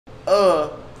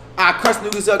I crunch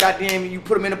noodles up, goddamn, you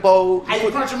put them in a bowl. How you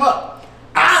crunch them up?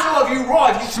 I don't know if you raw,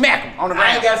 if you smack them on the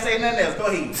ground. I ain't gotta say nothing else. Go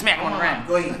ahead. Smack them on the ground.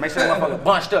 Go ahead. Make sure the motherfucker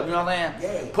bunched up, you know what I'm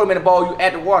saying? Yeah. Put them in a bowl, you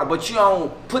add the water, but you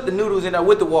don't put the noodles in there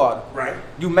with the water. Right.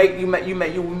 You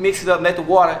mix it up, let the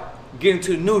water get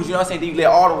into the noodles, you know what I'm saying? Then you let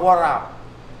all the water out.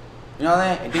 You know what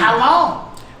I'm saying? How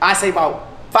long? I say about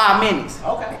 5 minutes.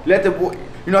 Okay. Let the, you know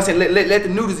what I'm saying? Let the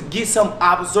noodles get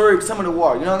absorb some of the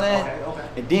water, you know what I'm saying? Okay.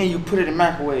 And then you put it in the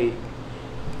microwave.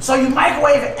 So you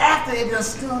microwave it after it done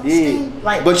steam?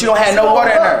 Like, but you don't have no water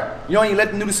in there. You don't even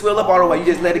let the noodles swell up all the way. You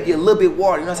just let it get a little bit of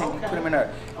water. You know what I'm saying? You put them in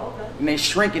there. Okay. And they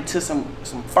shrink into some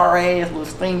fire ass little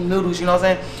steamed noodles. You know what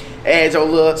I'm saying? Add your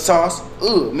little sauce.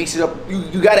 Mix it up.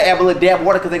 You gotta add a little dab of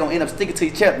water because they're gonna end up sticking to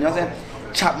your chest. You know what I'm saying?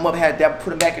 Chop them up, have dab,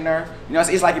 put them back in there. You know what I'm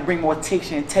saying? It's like it bring more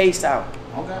texture and taste out.